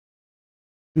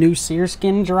New Seer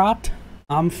skin dropped.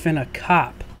 I'm finna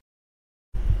cop.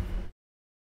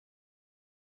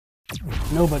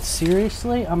 No, but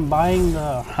seriously, I'm buying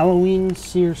the Halloween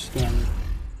Seer skin.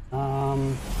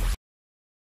 And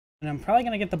I'm probably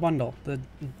gonna get the bundle, the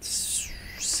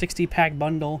 60-pack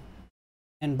bundle,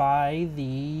 and buy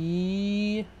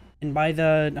the I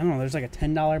don't know, there's like a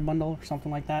 $10 bundle or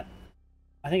something like that.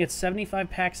 I think it's 75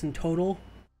 packs in total.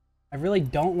 I really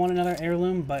don't want another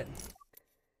heirloom, but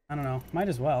I don't know, might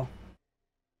as well.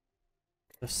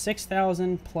 So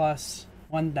 6,000 plus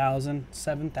 1,000,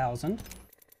 7,000,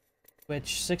 which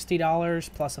 $60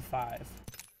 plus a 5.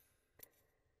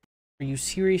 Are you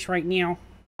serious right now?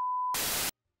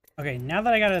 Okay, now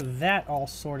that I got that all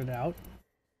sorted out,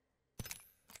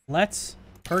 let's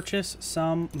purchase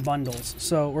some bundles.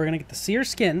 So we're gonna get the Seer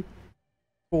skin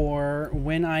for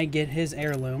when I get his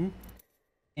heirloom,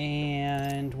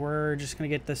 and we're just gonna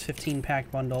get this 15-pack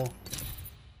bundle,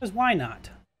 because why not?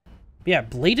 But yeah,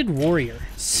 Bladed Warrior,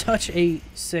 such a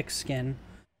sick skin.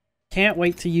 Can't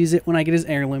wait to use it when I get his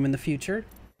heirloom in the future.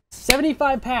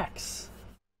 75 packs.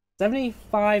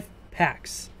 75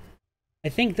 packs. I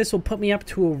think this will put me up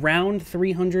to around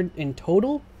 300 in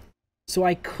total. So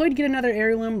I could get another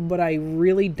heirloom, but I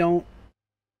really don't.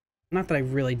 Not that I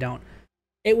really don't.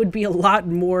 It would be a lot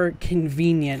more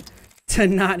convenient to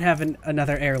not have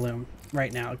another heirloom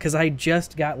right now, because I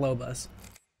just got Lobas.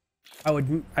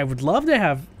 I would love to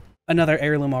have another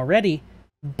heirloom already,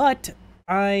 but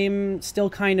I'm still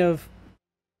kind of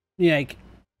like,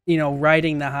 you know,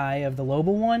 riding the high of the Loba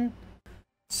one.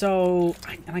 So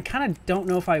I kind of don't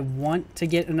know if I want to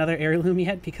get another heirloom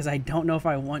yet, because I don't know if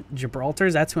I want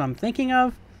Gibraltar's. That's who I'm thinking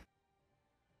of.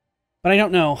 But I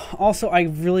don't know. Also, I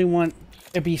really want...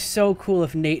 It'd be so cool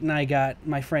if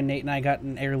my friend Nate and I got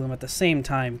an heirloom at the same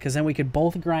time, because then we could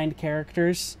both grind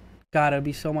characters. God, it'd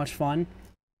be so much fun.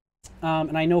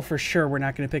 And I know for sure we're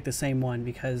not going to pick the same one,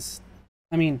 because,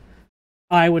 I mean,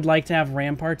 I would like to have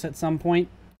Ramparts at some point,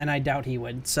 and I doubt he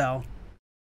would, so...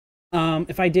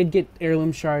 if I did get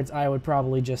heirloom shards, I would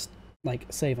probably just, like,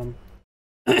 save them.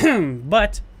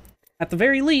 But, at the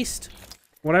very least,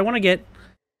 what I want to get,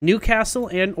 Newcastle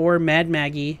and or Mad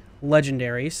Maggie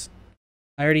legendaries.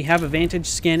 I already have a Vantage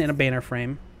skin and a banner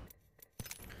frame.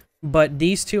 But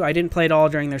these two, I didn't play at all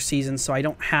during their season, so I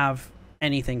don't have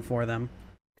anything for them.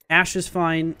 Ash is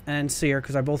fine, and Seer,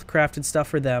 because I both crafted stuff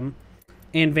for them.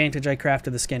 And Vantage I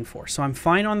crafted the skin for. So I'm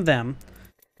fine on them.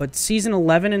 But season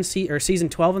 11 and season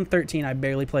 12 and 13, I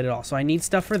barely played at all. So I need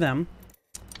stuff for them.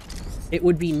 It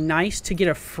would be nice to get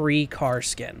a free car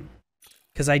skin,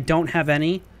 because I don't have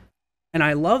any. And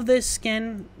I love this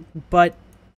skin, but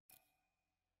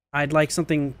I'd like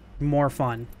something more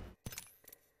fun.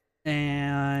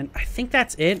 And I think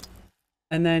that's it.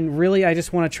 And then really I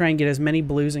just want to try and get as many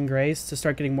blues and grays to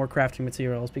start getting more crafting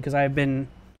materials, because I've been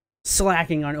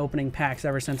slacking on opening packs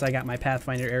ever since I got my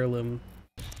Pathfinder heirloom.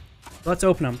 Let's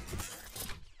open them.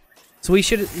 So we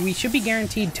should be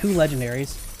guaranteed 2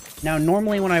 legendaries. Now,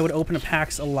 normally when I would open a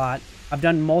packs a lot, I've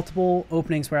done multiple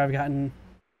openings where I've gotten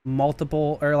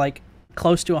multiple, or like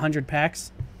close to 100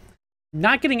 packs.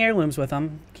 Not getting heirlooms with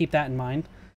them, keep that in mind.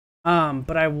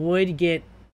 But I would get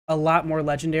a lot more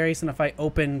legendaries than if I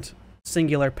opened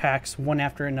singular packs one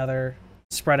after another,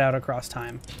 spread out across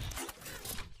time.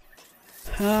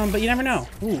 But you never know.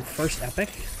 Ooh, first epic.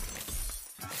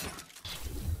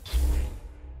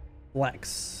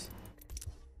 Flex.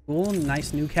 Cool,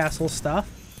 nice Newcastle stuff.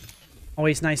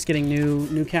 Always nice getting new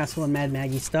Newcastle and Mad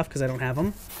Maggie stuff, because I don't have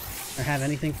them. Or have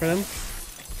anything for them.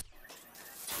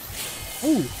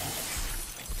 Ooh.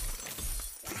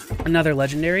 Another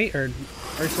legendary, or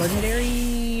first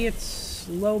legendary, it's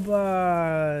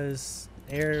Loba's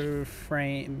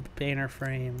airframe, banner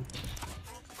frame.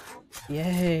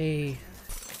 Yay.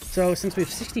 So since we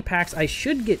have 60 packs, I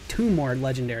should get 2 more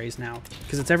legendaries now,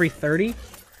 because it's every 30.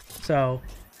 So,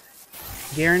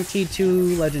 guaranteed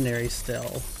 2 legendaries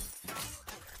still.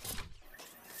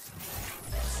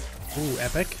 Ooh,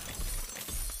 epic.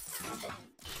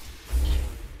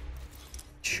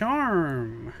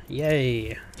 Charm!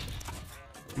 Yay.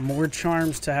 More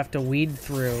charms to have to weed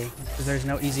through, because there's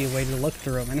no easy way to look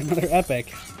through them. And another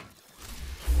epic.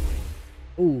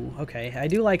 Ooh, okay. I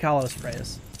do like hollow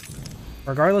sprays.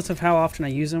 Regardless of how often I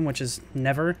use them, which is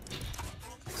never,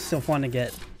 it's still fun to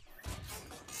get.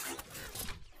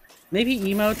 Maybe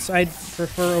emotes I'd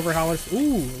prefer over hollows.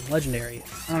 Ooh, legendary.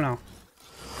 I don't know.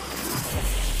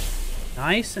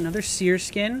 Nice, another Seer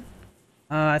skin.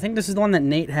 I think this is the one that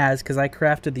Nate has, because I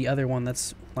crafted the other one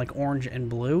that's like orange and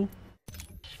blue.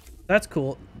 That's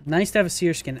cool. Nice to have a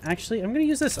Seer skin. Actually, I'm going to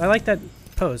use this. I like that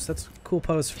pose. That's a cool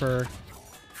pose for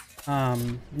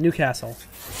Newcastle.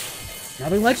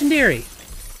 Another legendary.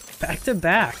 Back to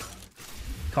back.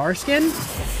 Car skin?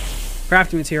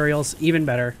 Crafting materials, even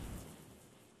better.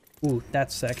 Ooh,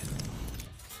 that's sick.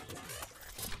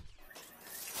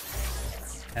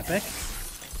 Epic.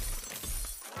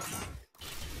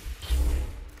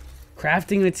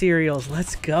 Crafting materials,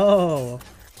 let's go.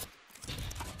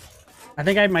 I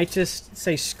think I might just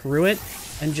say screw it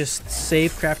and just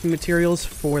save crafting materials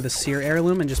for the Seer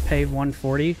heirloom and just pay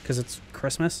 140 because it's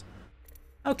Christmas.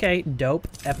 Okay, dope.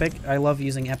 Epic. I love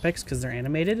using epics because they're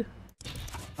animated.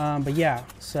 But yeah,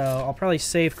 so I'll probably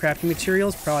save crafting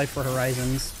materials probably for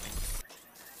Horizons.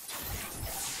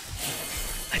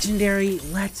 Legendary,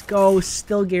 let's go.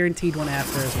 Still guaranteed one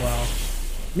after as well.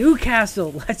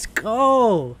 Newcastle, let's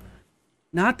go.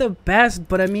 Not the best,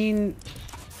 but I mean,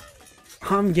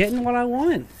 I'm getting what I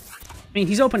want. I mean,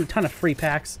 he's opened a ton of free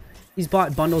packs. He's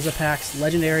bought bundles of packs.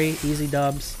 Legendary, easy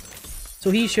dubs.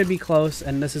 So he should be close,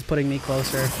 and this is putting me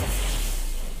closer.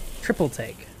 Triple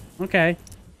take. Okay.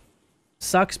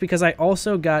 Sucks because I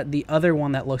also got the other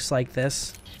one that looks like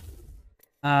this.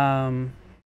 But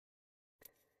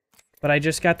I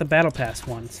just got the Battle Pass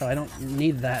one, so I don't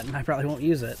need that, and I probably won't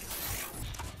use it.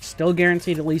 Still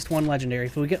guaranteed at least one legendary.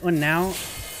 If we get one now...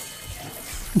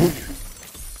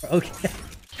 Okay.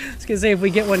 I was gonna say, if we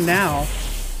get one now...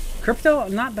 Crypto,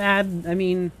 not bad. I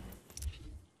mean...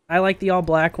 I like the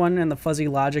all-black one and the fuzzy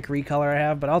logic recolor I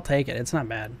have, but I'll take it. It's not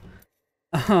bad.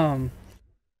 I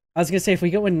was gonna say, if we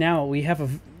get one now, we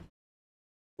have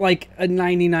like a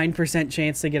 99%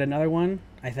 chance to get another one,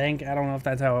 I think. I don't know if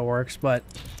that's how it works, but...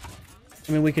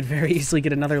 I mean, we could very easily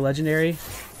get another legendary.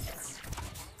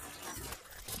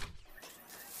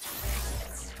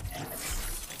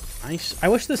 Nice. I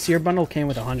wish the Seer bundle came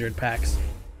with 100 packs.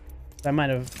 I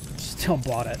might have still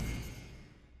bought it.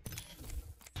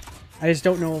 I just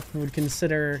don't know if we would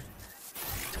consider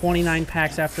 29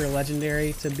 packs after a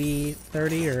legendary to be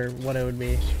 30 or what it would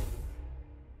be.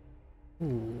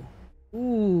 Ooh.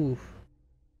 Ooh.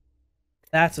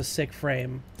 That's a sick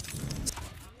frame.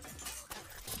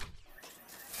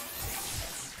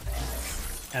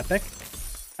 Epic.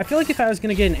 I feel like if I was going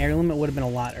to get an heirloom, it would have been a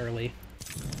lot early.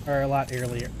 Or a lot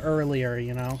earlier,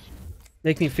 you know?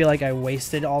 Make me feel like I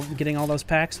wasted getting all those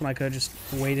packs when I could have just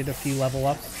waited a few level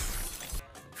ups.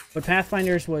 But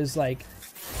Pathfinders was, like,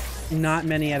 not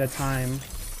many at a time.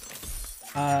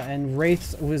 And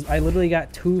Wraiths was... I literally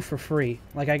got 2 for free.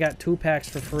 Like, I got 2 packs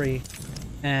for free.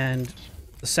 And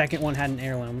the second one had an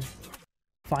heirloom.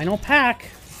 Final pack!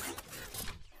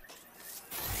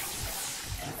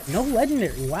 No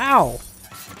legendary. Wow!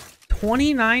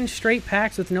 29 straight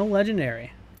packs with no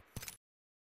legendary.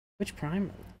 Twitch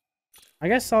Prime? I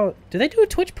guess I'll... Do they do a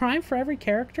Twitch Prime for every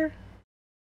character?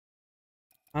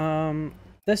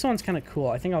 This one's kind of cool.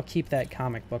 I think I'll keep that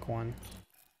comic book one.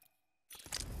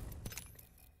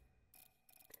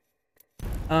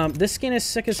 This skin is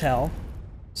sick as hell.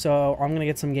 So I'm going to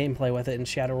get some gameplay with it in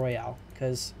Shadow Royale.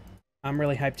 Because I'm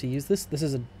really hyped to use this. This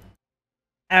is an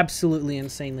absolutely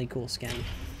insanely cool skin.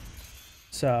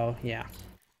 So, yeah.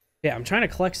 Yeah, I'm trying to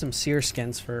collect some Seer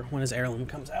skins for when his heirloom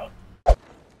comes out.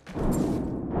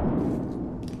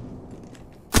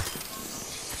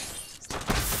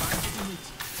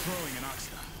 Throwing an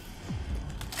oxta.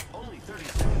 Only 30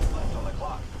 seconds left on the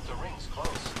clock. The ring's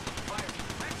close. Fire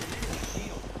activated the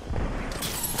shield.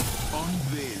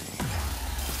 Unveil.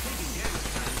 Taking damage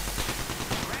time.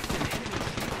 Cracked an enemy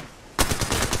shield.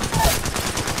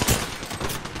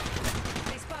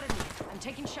 They spotted me. I'm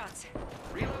taking shots.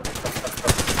 Reload.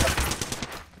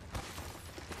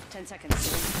 10 seconds.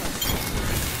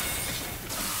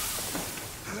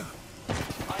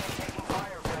 I am taking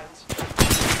fire, friends.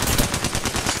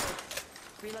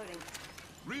 Reloading.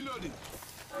 Reloading.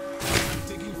 I'm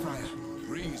taking fire.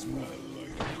 Ring is moving.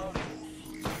 Reloading.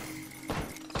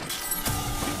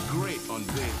 Great on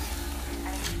bed.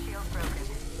 Enemy shield broken.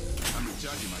 I'm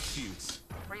recharging my shields.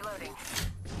 Reloading.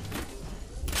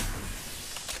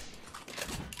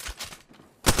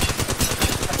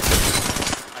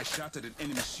 I shot at an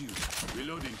enemy shield.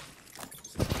 Reloading.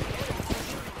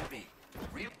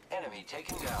 Enemy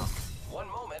taken down. One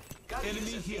moment. Gotta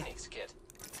Enemy use a here. Phoenix kit.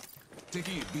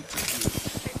 Taking a beat to shield.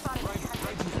 They spotted me. Right here.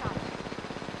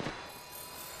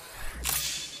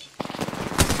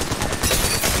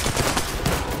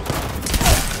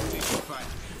 Taking fire.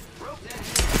 Rope that.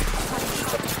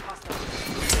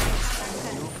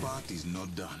 Your part is not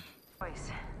done. Voice.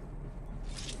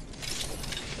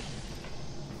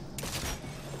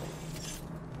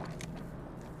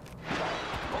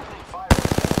 Opening fire.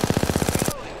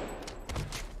 Reloading.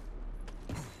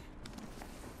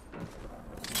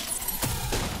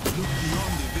 Look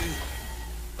beyond the veil.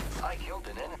 I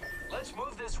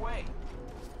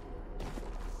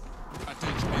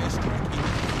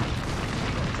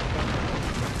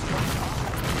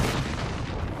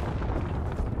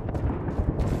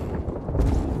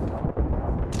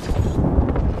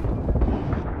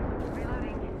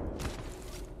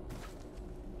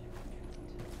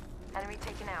Enemy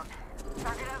taken out.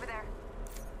 Target over there.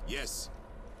 Yes.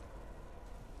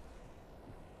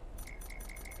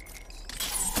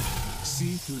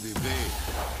 See through the veil.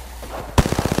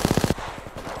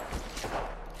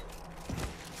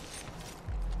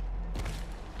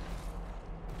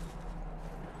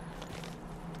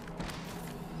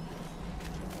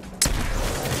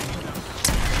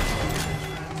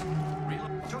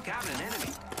 Took out an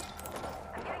enemy.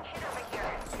 I'm getting hit over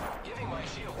here. Giving my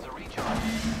shields a recharge.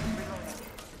 Reloading.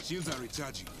 Shields are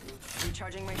recharging.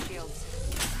 Recharging my shields.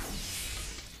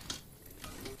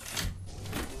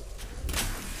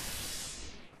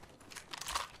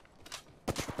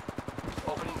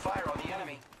 Opening fire on the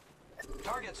enemy.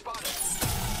 Target spotted.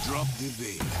 Drop the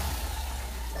veil.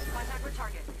 Contact with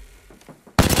target.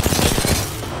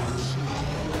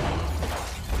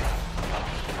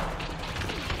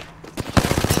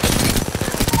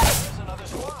 There's another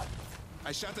squad.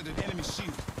 I shot at an enemy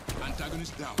shield.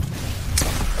 Antagonist down.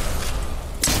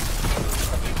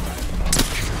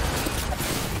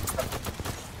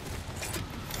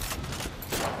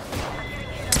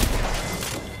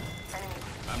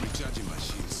 I'm recharging my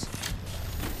shields.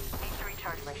 Need to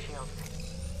recharge my shields.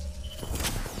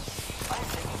 I'm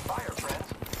taking fire, friends.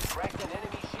 Cracked an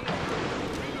enemy shield.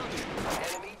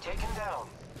 Enemy taken down.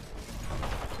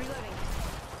 Reloading.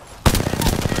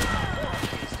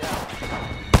 He's down.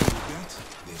 That,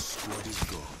 their squad is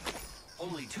gone.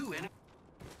 Only 2 enemies.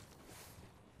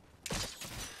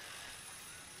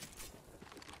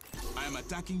 I am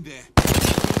attacking there. I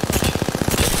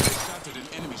shot at an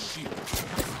enemy shield.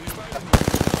 Revive me.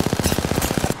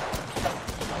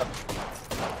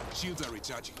 Shields are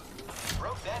recharging.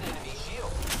 Broke that enemy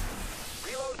shield.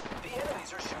 Reload. The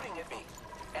enemies are shooting at me.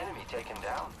 Enemy taken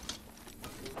down.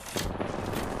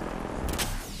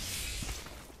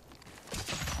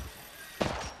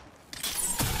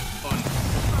 On.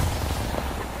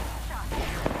 Shot.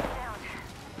 Down.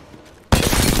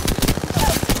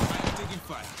 I am taking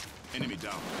fire. Enemy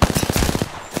down.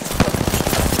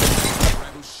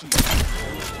 Rival shield.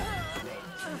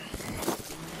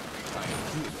 I am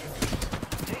good.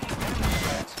 Taking damage,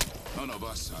 friends. None of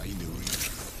us are in the ring.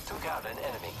 Took out an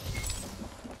enemy.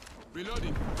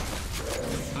 Reloading.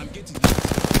 I'm getting hit. I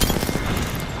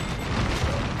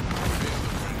am taking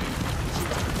some damage.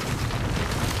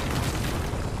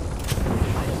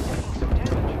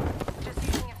 Just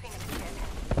using a Phoenix kit.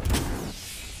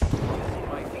 Using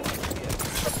my Phoenix kit.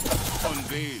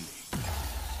 Unveil.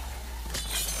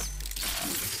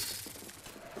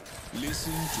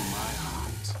 Listen to my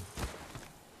heart.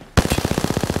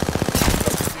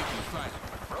 Taking fire.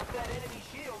 Broke that enemy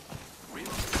shield.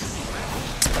 Reload.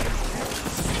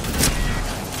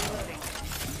 Reloading.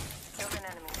 Killed an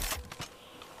enemy.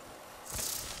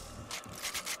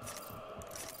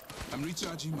 I'm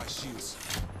recharging my shields.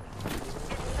 It's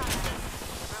shot.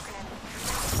 Broken enemy.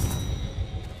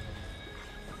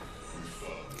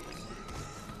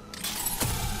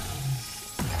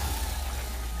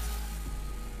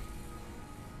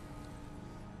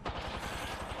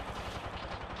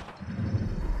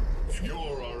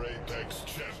 You're our Apex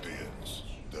champions.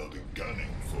 They'll be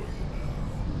gunning for you now.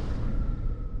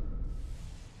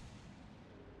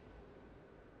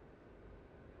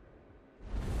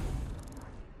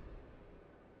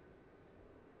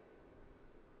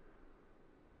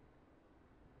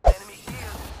 Enemy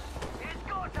shield. It's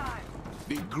go time.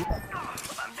 Big group.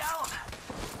 I'm down.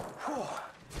 Whew.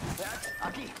 That's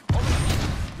aquí.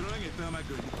 Throwing a thermite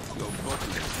grenade. Your bottle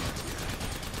is not here.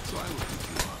 So I will pick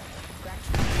you up.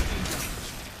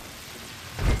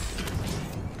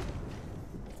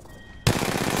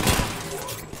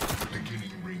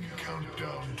 Beginning ring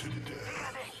countdown to the death.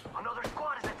 Another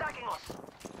squad is attacking us.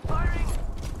 Firing.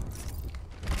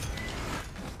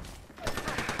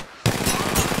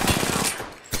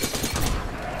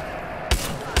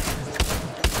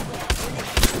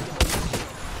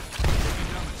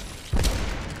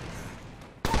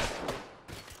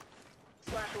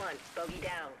 Slash one. Bogey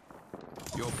down.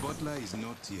 Your butler is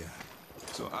not here.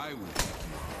 So I will pick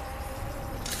you up.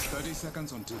 30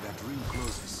 seconds until that ring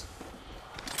closes.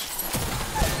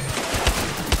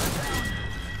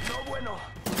 No bueno.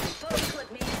 Bogey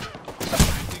clip me.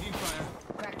 I'm taking fire.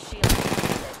 Cracked shield.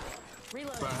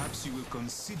 Reloading. Perhaps you will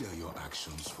consider your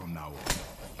actions from now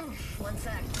on. 1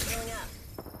 sec. Healing up.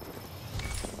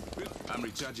 I'm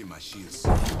recharging my shields.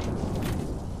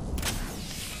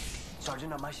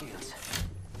 Sergeant on my shields.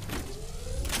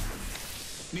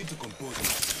 Need to compose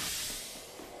myself.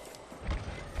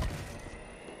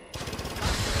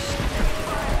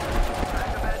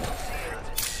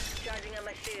 Charging on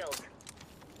my shield.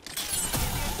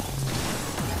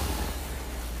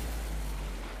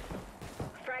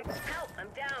 Frag. Help! I'm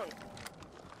down.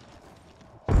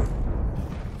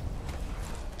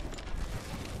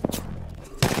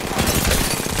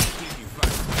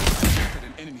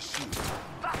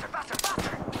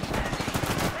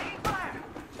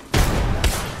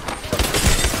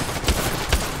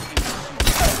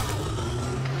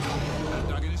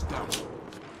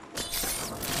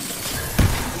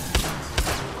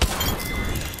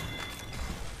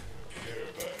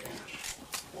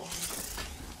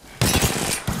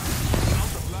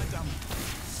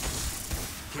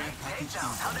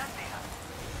 down. How'd that feel?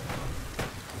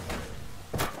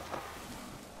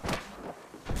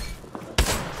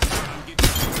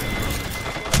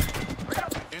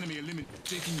 Enemy eliminated.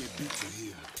 Taking a beat to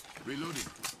here. Reloading.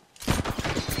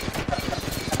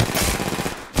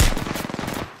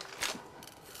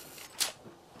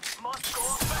 Must go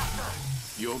faster.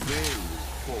 Your veil will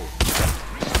fall.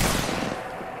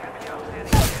 Get me out there,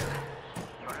 Seer.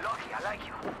 You're lucky. I like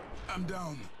you. I'm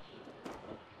down.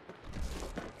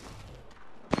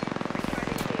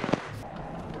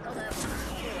 Hold up.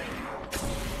 Healing.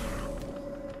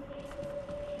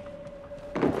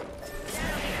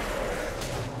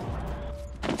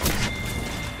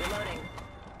 Reloading.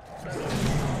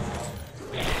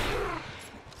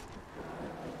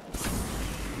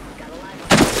 Got a live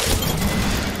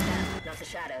one. Not the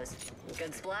shadows.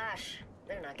 Good splash.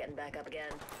 They're not getting back up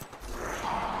again.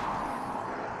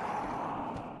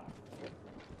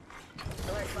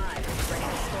 Alert 5. Ready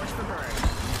to scorch for burn.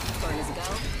 Burn is a go.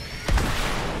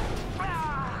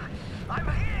 Ah, I'm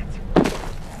hit.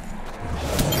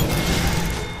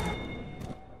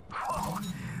 Whoa,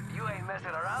 you ain't messing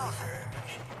around.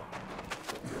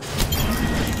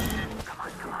 Come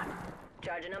on, come on.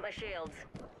 Charging up my shields.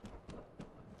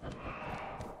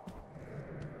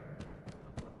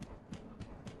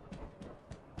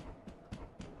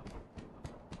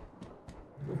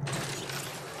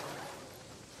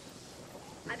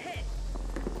 I'm hit.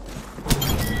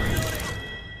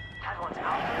 That one's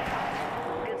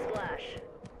out. Good splash.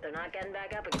 They're not getting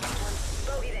back up again.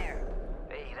 Bogey there.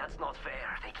 Hey, that's not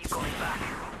fair. They keep going back.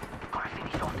 Gotta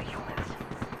finish off the humans.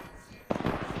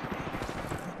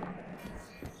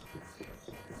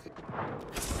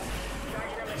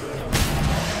 Charging up my shields.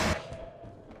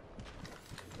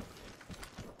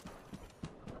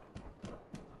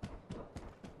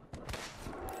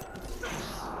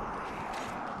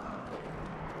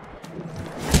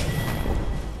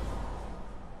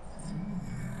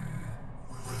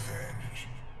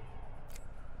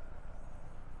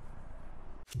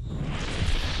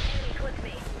 Enemy clipped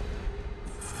me.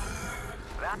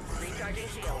 Recharging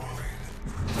shield.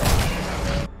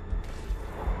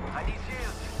 I need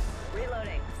shields.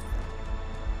 Reloading.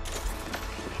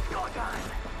 It's go time.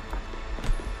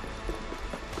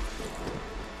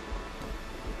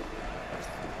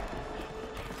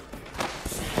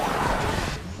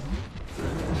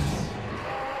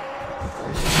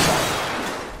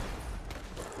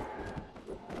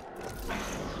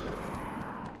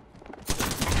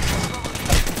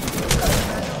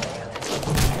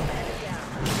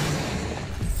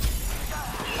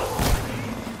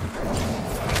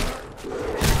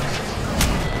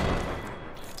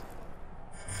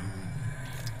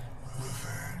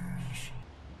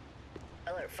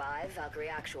 Alert 5, Valkyrie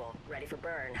actual. Ready for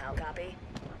burn. How copy?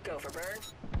 Go for burn.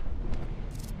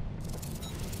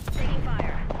 Taking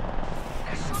fire.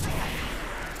 They're shooting at me.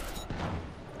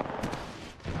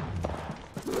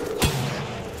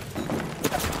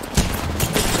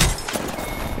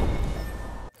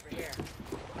 Over here.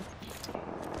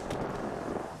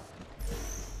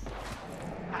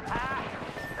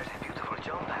 There's a beautiful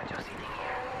jump pad just sitting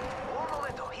here. Un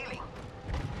momento, healing.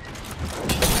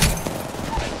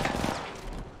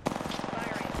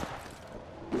 Firing.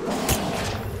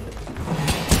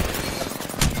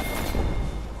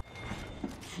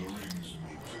 The rings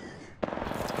may big.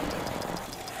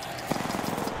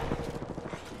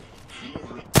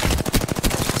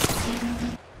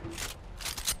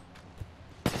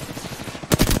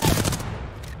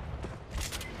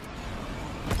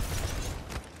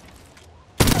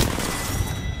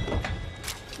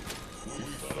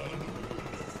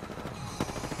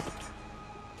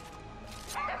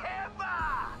 Heba!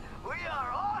 We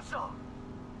are awesome!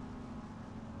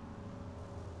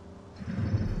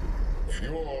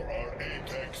 You're our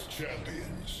Apex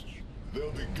champions.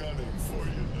 They'll be gunning for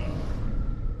you now.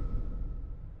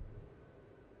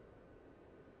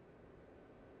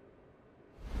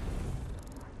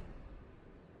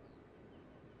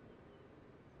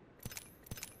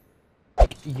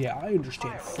 Yeah, I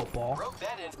understand football. Broke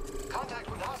that in. Contact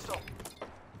with hostile.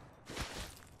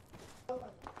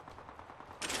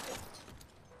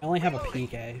 I only have a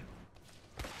PK.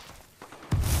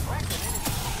 Cracked an enemy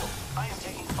shield. I am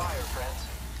taking fire, friends.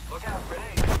 Look out,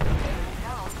 grenade. Enemy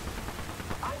down.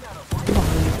 I'm out of life.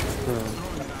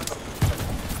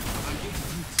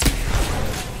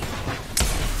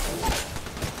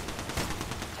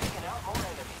 Taking out more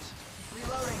enemies.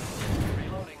 Reloading.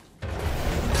 Reloading.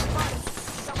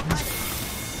 I'm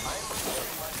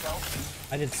repairing myself.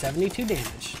 I did 72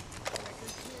 damage.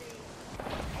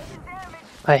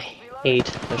 I hate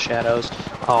the shadows.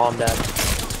 Oh, I'm dead.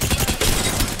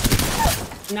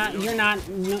 Not, you're not.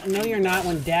 No, you're not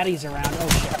when Daddy's around. Oh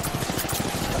shit.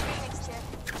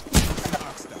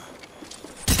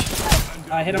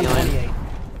 I hit him 98.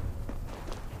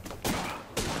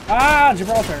 Ah,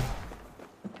 Gibraltar.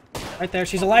 Right there.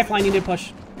 She's a lifeline. You need to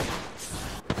push.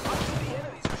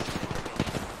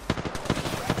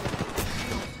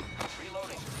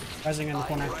 Rising in the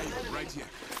corner.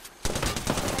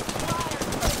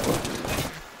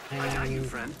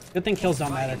 And good thing kills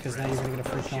don't matter, because now you're gonna get a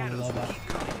free kill on the low buff.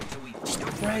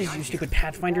 Rise, you stupid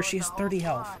Pathfinder. She has 30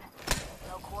 health.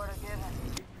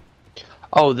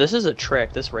 Oh, this is a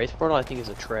trick. This Wraith portal, I think, is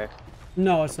a trick.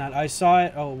 No, it's not. I saw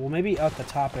it. Oh, well, maybe at the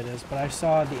top it is, but I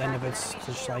saw the end of it's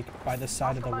just like by the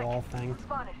side of the wall thing.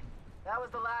 That was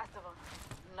the last of them.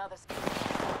 Another.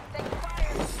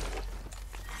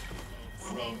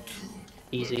 Round 2.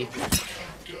 Easy.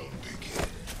 Countdown begin.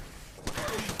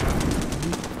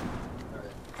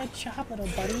 Good job, little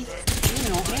buddy. You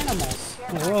know, animals.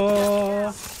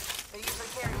 Whoa.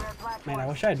 Man, I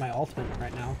wish I had my ultimate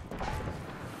right now.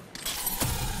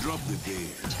 Drop the veil.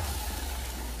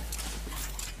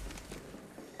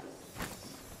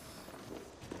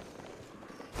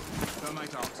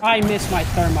 Thermite out. I missed my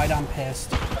thermite. I'm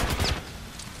pissed.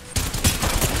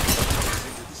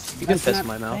 You can That's piss not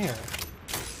my mouth. fair.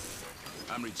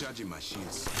 I'm recharging my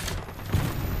shields.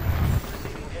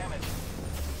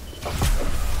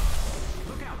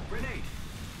 Look out, grenade.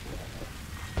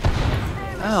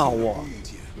 Ow.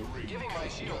 Giving my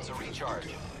shields a recharge.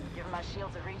 Give my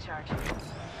shields a recharge.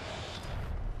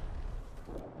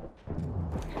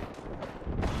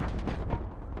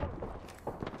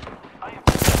 I am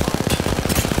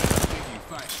Taking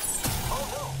fire. Oh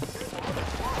no, there's another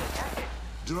squad attacking.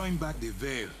 Drawing back the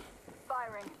veil.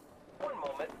 Firing. One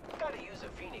moment, gotta use a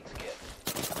Phoenix kit.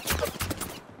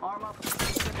 Arm up.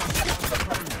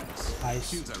 Nice.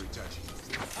 Shields are recharging.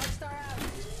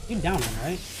 You down one,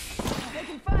 right?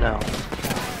 No.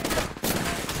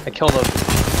 I killed a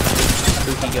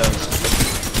spooky ghost.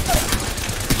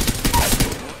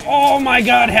 Oh my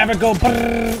god, have it go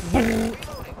brrr, brrr.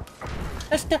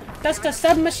 That's the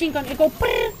submachine gun. It go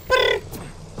brrr, brrr.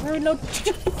 Reload.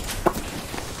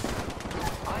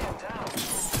 I am down.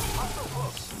 Hostile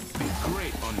close. Be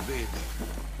great on veil.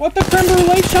 What the creme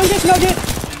brulee? Chungus nugget.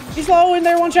 He's low in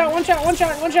there. One shot, one shot, one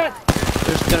shot, one shot.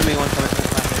 There's gonna be one coming from the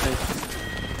back, I think.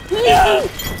 No!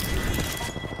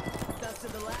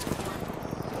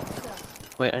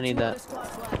 Wait, I need that.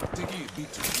 Taking a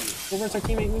beat to heal. Go res our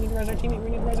teammate. We need to res our teammate. We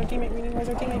need to res our teammate. We need to res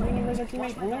our teammate. We need to res our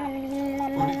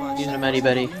teammate. Using a Matty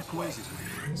Betty. Where's it,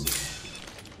 friends?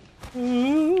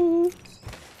 Ooh.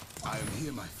 I am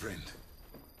here, my friend.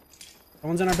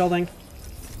 Someone's in our building.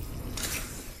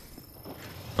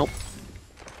 Nope.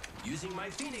 Using my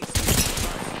Phoenix.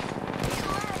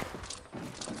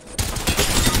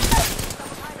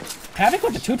 Havoc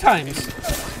with the 2 times.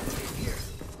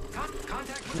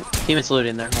 Teammate's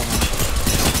looting there.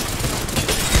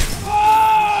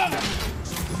 Hold on.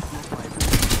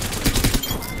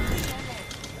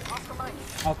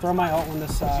 I'll throw my ult when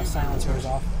this silencer is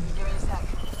off.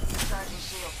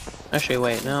 Actually,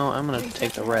 wait. No, I'm gonna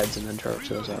take the reds and then torch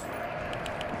those up.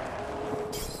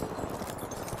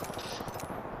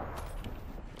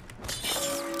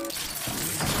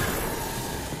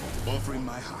 Offering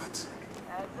my heart.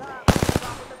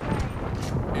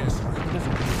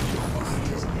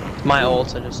 My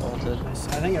ult, I just ulted. Nice.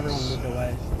 I think everyone moved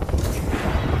away.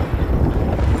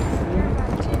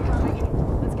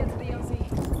 Let's get to the LZ.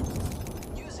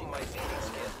 Using my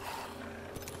Phoenix kit.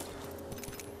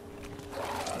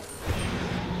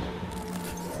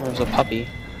 There's a puppy.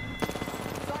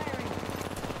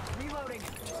 Reloading.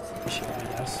 Shit, I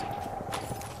guess.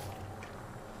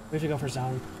 We have to go for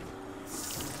zone.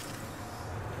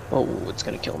 Oh, it's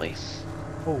gonna kill me.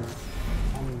 Oh,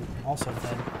 I'm also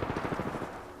dead.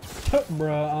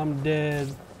 Bruh, I'm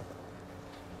dead.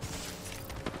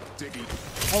 Taking.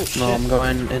 Oh shit. No, I'm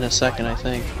going in a second, I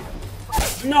think.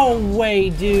 No way,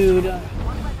 dude.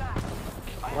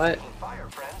 What? Fire,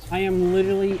 friends. I am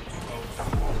literally.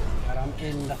 God, I'm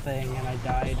in the thing and I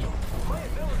died. My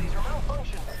abilities are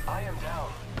malfunctioned. I am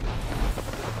down.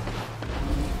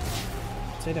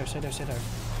 Stay there, stay there, stay there.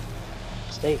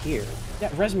 Stay here.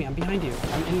 Yeah, res me, I'm behind you.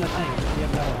 I'm in the thing. You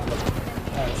have another one.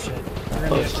 Oh shit. We're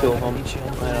Oh, there's 2 of them. heat shield.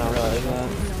 I don't realize that.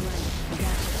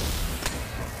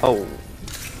 Oh.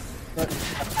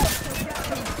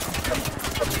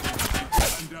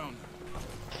 I'm down.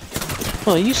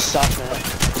 Oh, you suck, man.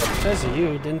 Says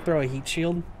you didn't throw a heat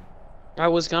shield. I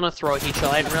was gonna throw a heat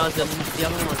shield. I didn't realize that the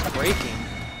other one was breaking.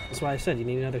 That's why I said you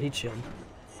need another heat shield.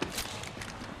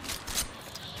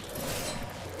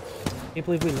 Can't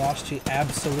believe we lost you,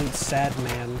 absolute sad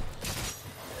man.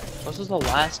 This was the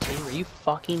last team? Are you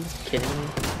fucking kidding me?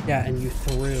 Yeah, and you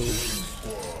threw.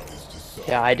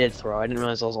 Yeah, I did throw. I didn't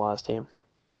realize that was the last team.